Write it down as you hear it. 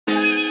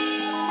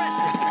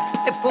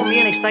They pull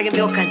me in, they start giving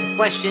me all kinds of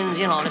questions,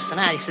 you know, this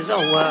and that. He says, oh,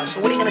 so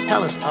what are you gonna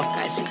tell us, tough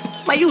guy? I said,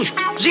 my usual,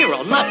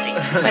 zero, nothing.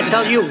 I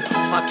tell you,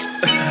 fuck.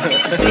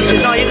 He says,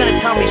 no, you're gonna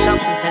tell me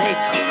something today,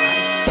 tough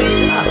guy. I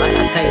said, all right,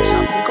 I'll tell you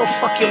something. Go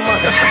fuck your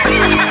mother.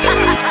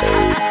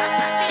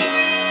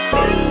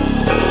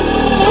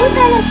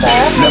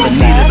 Never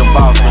needed a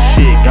boss, but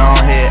shit, go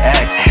ahead,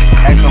 ask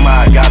him. Ask him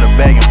how I got a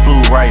bag and flew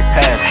right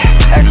past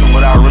him. Ask him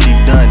what I really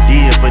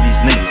did for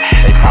these niggas.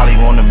 They probably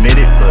won't admit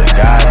it, but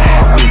God is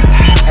my witness.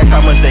 Ask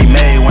how much they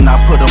made when I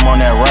put them on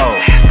that road.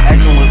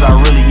 Ask him was I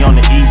really on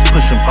the east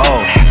pushing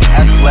poles.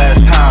 Ask the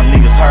last time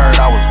niggas heard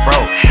I was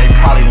broke. They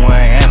probably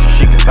wouldn't answer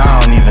shit cause I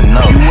don't even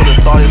know. You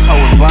would've thought this hoe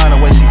was blind the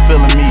way she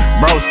feeling me.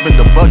 Bro spent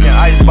the buck and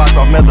icebox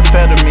off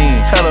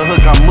methamphetamine. Tell her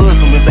hook I'm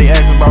Muslim if they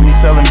ask about me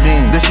selling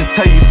beans. This should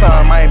tell you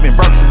something, I ain't been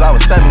broke since I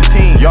was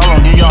 17. Y'all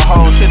don't get your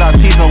whole shit, I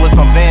tease them with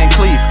some Van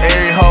Cleef.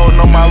 Every hoe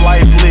know my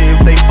life live,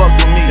 they fuck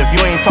with me. If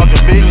you ain't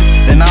talking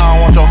business, then I don't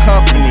want your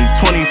company.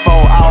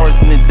 24 hours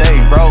in the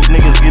day, bro,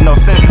 niggas get no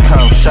sense,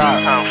 come shop.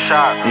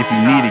 If you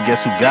need it,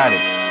 guess who got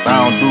it? I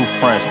don't do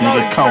fronts,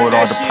 nigga, come with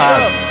all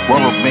deposits.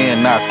 Rubber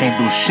band knots, can't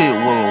do shit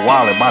with a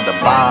wallet. About to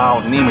buy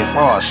out Neiman's,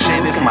 oh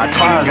shit, this my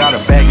closet. Got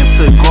a bag and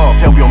took off,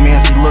 help your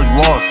man see look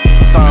lost.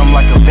 Something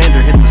like a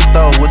vendor, hit the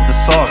stove with the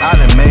sauce. I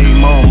done made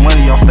more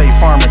money off State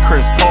Farm than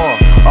Chris Paul.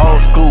 Old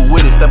school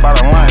with it, step out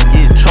of line,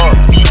 get chalk.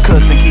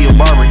 Cuz think he a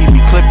barber, he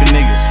be clipping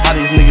niggas. How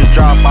these niggas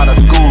drop out of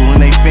school when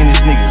they finish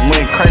niggas?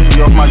 Went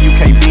crazy off my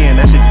UKB and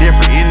that shit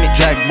different, isn't it?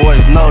 Jack boys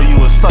know you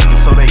a sucker,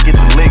 so they get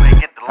the licking.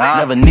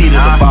 I never needed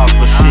a boss,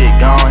 but shit,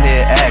 go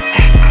ahead, ask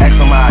him. Ask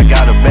him how I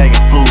got a bag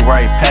and flew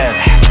right past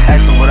him.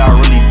 Ask him what I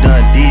really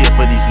did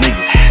for these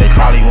niggas. They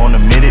probably won't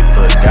admit it,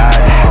 but God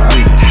is my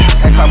witness.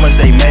 Ask how much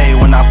they made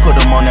when I put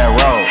them on that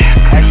road.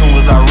 Ask him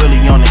was I really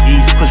on the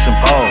east pushing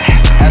poles.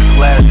 Ask the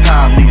last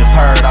time niggas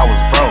heard I was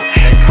broke.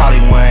 They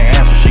probably wouldn't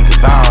answer shit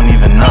cause I don't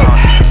even know.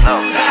 So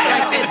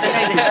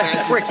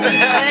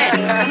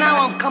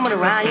now I'm coming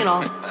around, you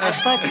know, I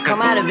start to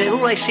come out of it. Who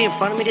do I see in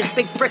front of me? This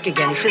big prick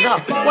again. He says, oh,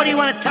 what do you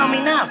want to tell me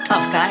now,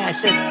 tough guy? I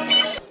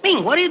said,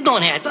 Bing, what are you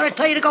doing here? I thought I'd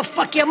tell you to go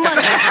fuck your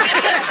mother.